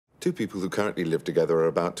Two people who currently live together are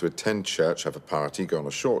about to attend church, have a party, go on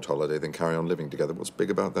a short holiday, then carry on living together. What's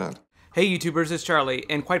big about that? Hey YouTubers, it's Charlie,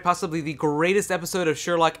 and quite possibly the greatest episode of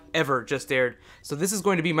Sherlock ever just aired. So this is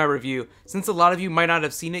going to be my review. Since a lot of you might not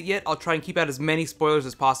have seen it yet, I'll try and keep out as many spoilers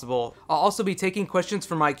as possible. I'll also be taking questions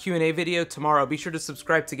for my Q&A video tomorrow. Be sure to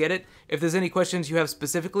subscribe to get it. If there's any questions you have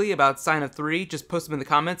specifically about Sign of 3, just post them in the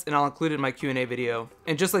comments and I'll include it in my Q&A video.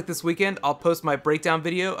 And just like this weekend, I'll post my breakdown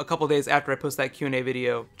video a couple days after I post that Q&A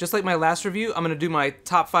video. Just like my last review, I'm going to do my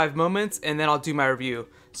top 5 moments and then I'll do my review.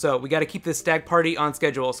 So we gotta keep this stag party on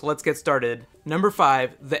schedule, so let's get started. Number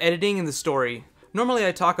 5, the editing and the story. Normally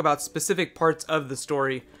I talk about specific parts of the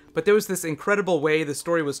story, but there was this incredible way the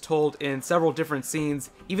story was told in several different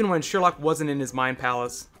scenes, even when Sherlock wasn't in his mind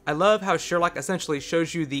palace. I love how Sherlock essentially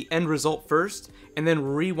shows you the end result first, and then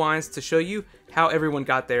rewinds to show you how everyone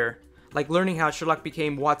got there. Like learning how Sherlock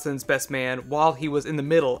became Watson's best man while he was in the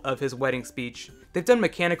middle of his wedding speech. They've done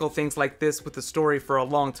mechanical things like this with the story for a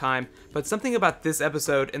long time, but something about this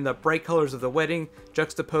episode and the bright colors of the wedding,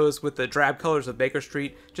 juxtaposed with the drab colors of Baker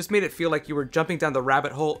Street, just made it feel like you were jumping down the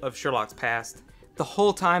rabbit hole of Sherlock's past. The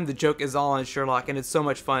whole time the joke is all on Sherlock and it's so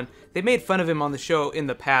much fun. They made fun of him on the show in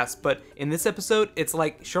the past, but in this episode, it's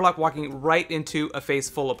like Sherlock walking right into a face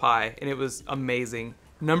full of pie, and it was amazing.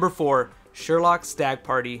 Number 4, Sherlock's stag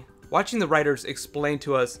party. Watching the writers explain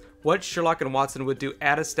to us what Sherlock and Watson would do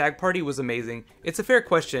at a stag party was amazing. It's a fair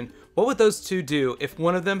question. What would those two do if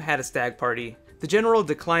one of them had a stag party? The general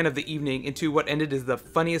decline of the evening into what ended as the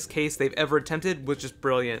funniest case they've ever attempted was just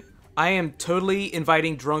brilliant. I am totally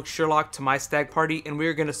inviting drunk Sherlock to my stag party and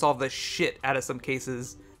we're gonna solve the shit out of some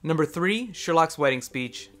cases. Number 3, Sherlock's wedding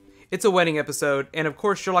speech. It's a wedding episode, and of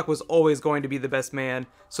course Sherlock was always going to be the best man,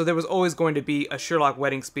 so there was always going to be a Sherlock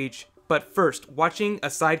wedding speech. But first, watching a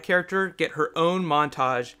side character get her own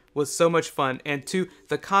montage was so much fun, and 2,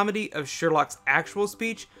 the comedy of Sherlock's actual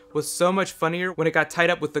speech was so much funnier when it got tied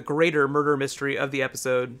up with the greater murder mystery of the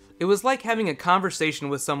episode. It was like having a conversation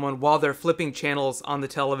with someone while they're flipping channels on the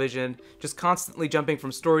television, just constantly jumping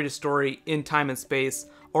from story to story in time and space,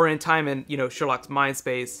 or in time and, Sherlock's mind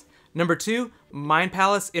space. Number 2, Mind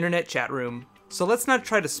Palace Internet Chat Room. So let's not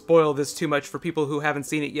try to spoil this too much for people who haven't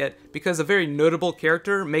seen it yet, because a very notable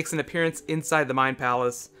character makes an appearance inside the Mind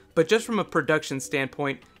Palace. But just from a production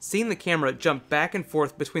standpoint, seeing the camera jump back and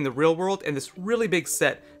forth between the real world and this really big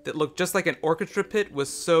set that looked just like an orchestra pit was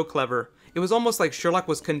so clever. It was almost like Sherlock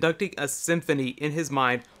was conducting a symphony in his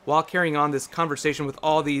mind while carrying on this conversation with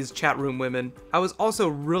all these chat room women. I was also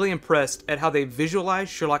really impressed at how they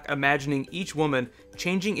visualized Sherlock imagining each woman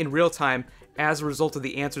changing in real time as a result of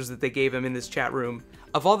the answers that they gave him in this chat room.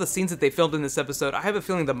 Of all the scenes that they filmed in this episode, I have a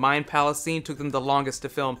feeling the Mind Palace scene took them the longest to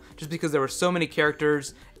film, just because there were so many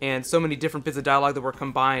characters and so many different bits of dialogue that were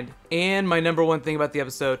combined. And my number 1 thing about the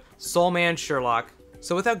episode, Soul Man Sherlock.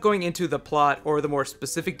 So without going into the plot or the more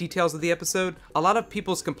specific details of the episode, a lot of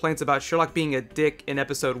people's complaints about Sherlock being a dick in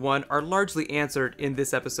episode 1 are largely answered in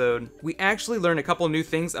this episode. We actually learn a couple new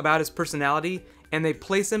things about his personality, and they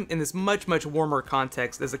place him in this much warmer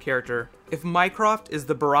context as a character. If Mycroft is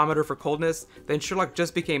the barometer for coldness, then Sherlock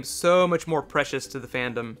just became so much more precious to the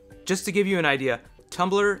fandom. Just to give you an idea,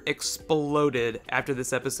 Tumblr exploded after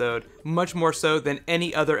this episode, much more so than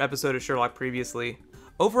any other episode of Sherlock previously.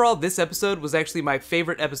 Overall, this episode was actually my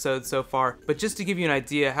favorite episode so far, but just to give you an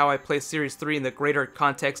idea how I place Series 3 in the greater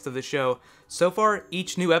context of the show, so far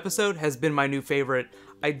each new episode has been my new favorite.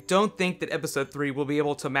 I don't think that episode 3 will be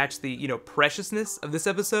able to match the, preciousness of this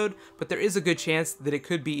episode, but there is a good chance that it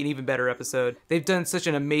could be an even better episode. They've done such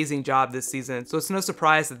an amazing job this season, so it's no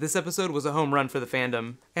surprise that this episode was a home run for the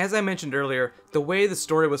fandom. As I mentioned earlier, the way the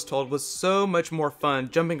story was told was so much more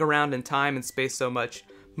fun, jumping around in time and space so much.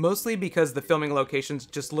 Mostly because the filming locations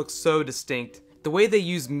just look so distinct. The way they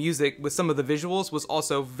use music with some of the visuals was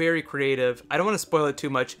also very creative. I don't want to spoil it too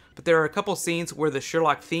much, but there are a couple scenes where the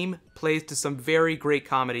Sherlock theme plays to some very great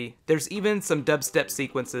comedy. There's even some dubstep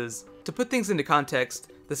sequences. To put things into context,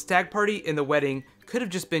 the stag party and the wedding could have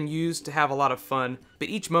just been used to have a lot of fun, but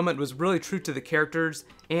each moment was really true to the characters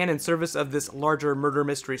and in service of this larger murder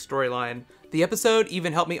mystery storyline. The episode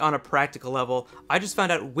even helped me on a practical level. I just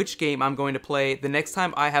found out which game I'm going to play the next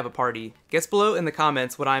time I have a party. Guess below in the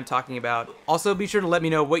comments what I'm talking about. Also, be sure to let me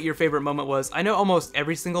know what your favorite moment was. I know almost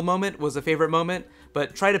every single moment was a favorite moment,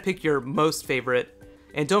 but try to pick your most favorite.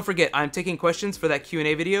 And don't forget, I'm taking questions for that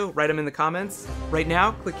Q&A video. Write them in the comments. Right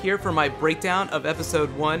now, click here for my breakdown of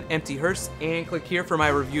episode 1, Empty Hearse, and click here for my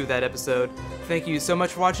review of that episode. Thank you so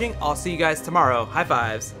much for watching. I'll see you guys tomorrow. High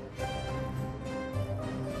fives.